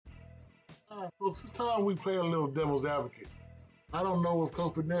All right, folks, it's time we play a little devil's advocate. I don't know if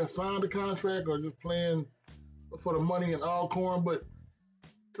Coach McNair signed the contract or just playing for the money in Alcorn, but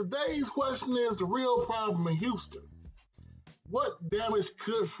today's question is the real problem in Houston. What damage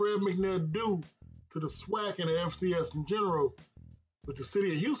could Fred McNair do to the SWAC and the FCS in general with the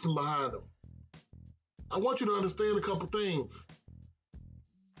city of Houston behind him? I want you to understand a couple things.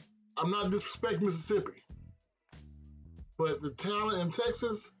 I'm not disrespecting Mississippi, but the talent in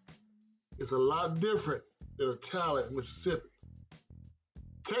Texas is a lot different than the talent in Mississippi.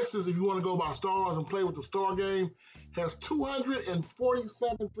 Texas, if you want to go by stars and play with the star game, has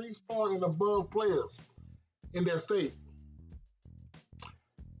 247 three-star and above players in that state.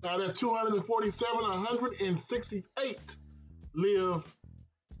 Out of that 247, 168 live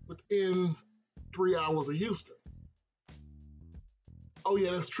within 3 hours of Houston. Oh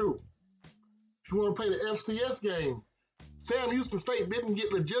yeah, that's true. If you want to play the FCS game, Sam Houston State didn't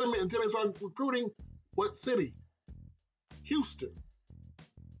get legitimate until they started recruiting what city? Houston.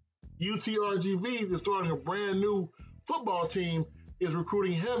 UTRGV is starting a brand new football team, is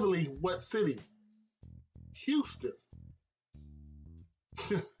recruiting heavily what city? Houston.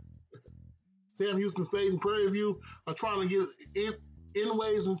 Sam Houston State and Prairie View are trying to get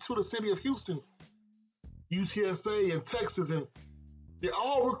in-ways into the city of Houston. UTSA and Texas, and they're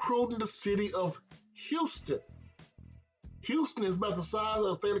all recruiting the city of Houston. Houston is about the size of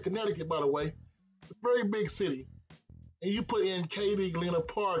the state of Connecticut, by the way. It's a very big city. And you put in Katy, Galena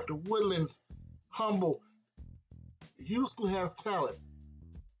Park, the Woodlands, Humble. Houston has talent.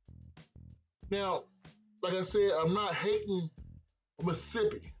 Now, like I said, I'm not hating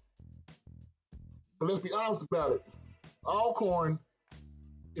Mississippi. But let's be honest about it. Alcorn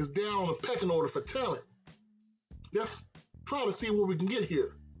is down the pecking order for talent. Let's try to see what we can get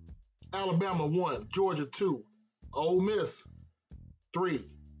here. Alabama 1, Georgia 2, Ole Miss 3,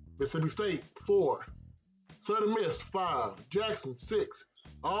 Mississippi State 4, Southern Miss 5, Jackson 6,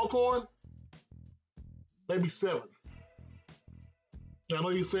 Alcorn maybe 7. Now, I know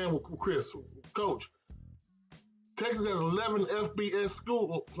you're saying, well, Chris, Coach, Texas has 11 FBS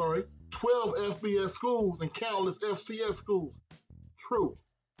schools, 12 FBS schools and countless FCS schools. True.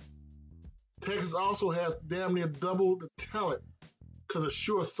 Texas also has damn near double the talent because of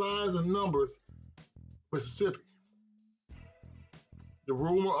sheer size and numbers Mississippi. The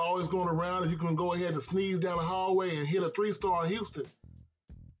rumor always going around that you can go ahead and sneeze down the hallway and hit a 3-star in Houston,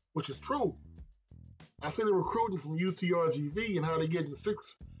 which is true. I see the recruiting from UTRGV and how they're getting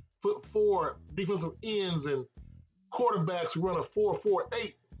 6'4" defensive ends and quarterbacks who run a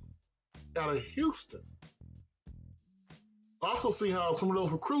 4.48 out of Houston. I also see how some of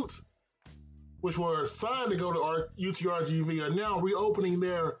those recruits, which were signed to go to UTRGV, are now reopening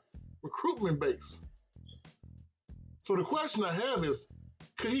their recruitment base. So the question I have is,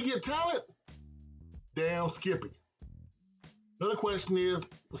 could he get talent? Damn Skippy. Another question is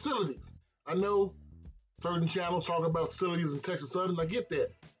facilities. I know certain channels talk about facilities in Texas Southern. I get that.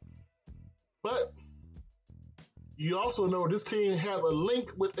 But you also know this team has a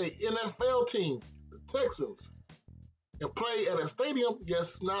link with a NFL team, the Texans, and play at a stadium. Yes,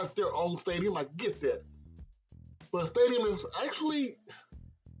 it's not their own stadium. I get that. But a stadium is actually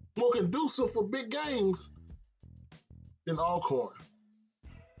more conducive for big games than Alcorn.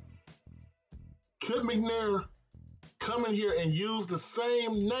 Could McNair come in here and use the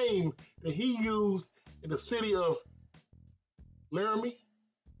same name that he used in the city of Laramie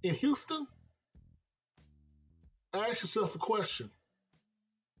in Houston? Ask yourself a question.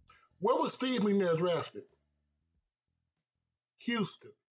 Where was Steve McNair drafted? Houston.